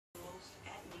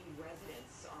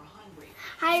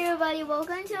Hi everybody,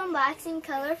 welcome to Unboxing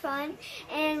Color Fun.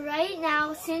 And right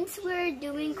now, since we're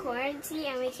doing quarantine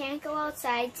and we can't go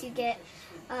outside to get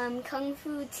kung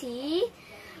fu tea,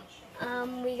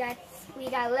 we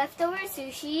got leftover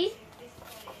sushi,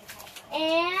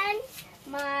 and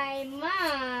my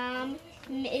mom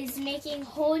is making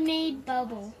homemade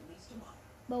boba.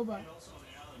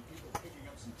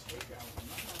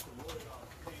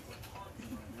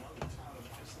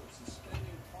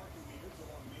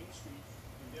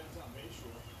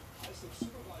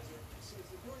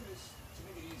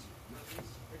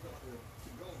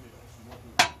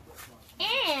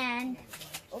 And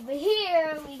over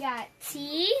here we got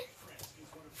tea,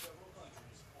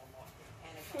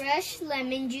 fresh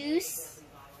lemon juice,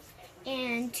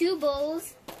 and 2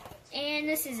 bowls, and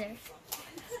a scissor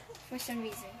for some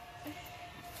reason.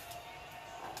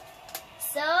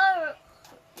 So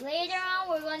later on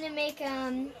we're going to make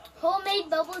homemade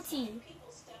bubble tea.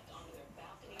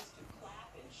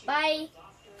 Bye.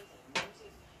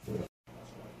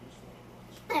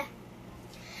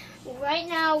 Right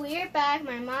now we're back.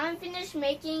 My mom finished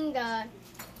making the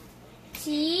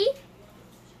tea,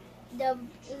 the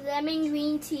lemon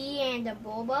green tea and the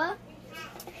boba.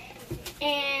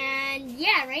 And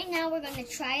yeah, right now we're going to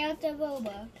try out the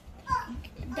boba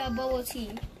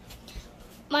tea.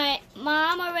 My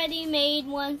mom already made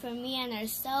one for me and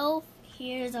herself.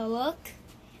 Here's a look.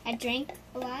 I drank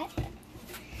a lot.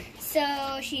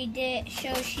 So she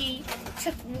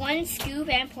took 1 scoop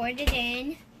and poured it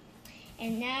in.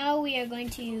 And now we are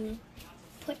going to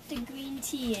put the green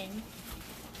tea in.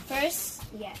 First,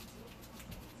 yeah.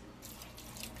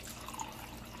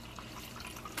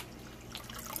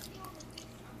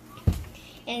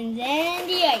 And then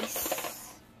the ice.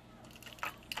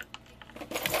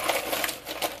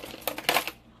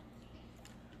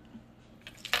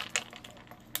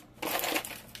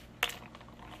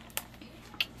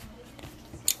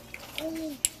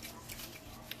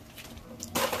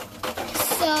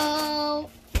 So,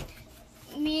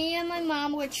 me and my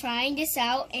mom were trying this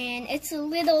out, and it's a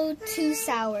little too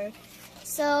sour.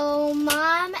 So,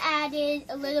 mom added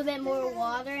a little bit more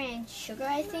water and sugar,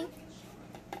 I think.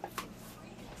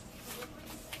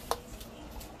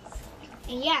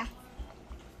 And yeah.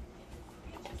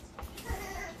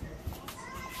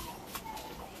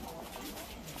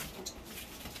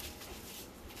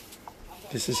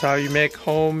 This is how you make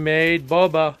homemade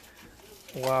boba.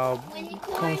 Wow,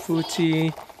 kung fu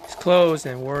tea is closed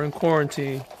and we're in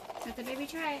quarantine. Let the baby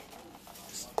try it.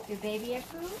 Your baby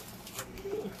approve?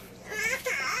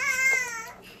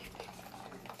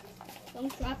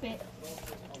 Don't drop it.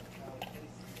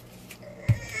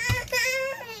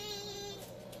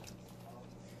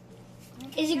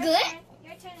 Is it good?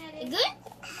 Your turn, Eddie. Good?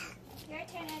 Your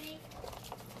turn, Eddie.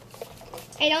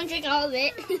 Hey, don't drink all of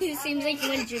it. It seems like you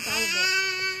want to drink all of it.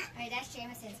 Alright, that's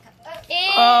Jameson's cup. Ew.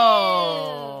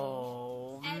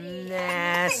 Oh,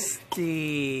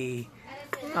 nasty.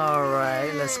 All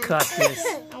right, let's cut this.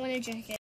 I want to drink it.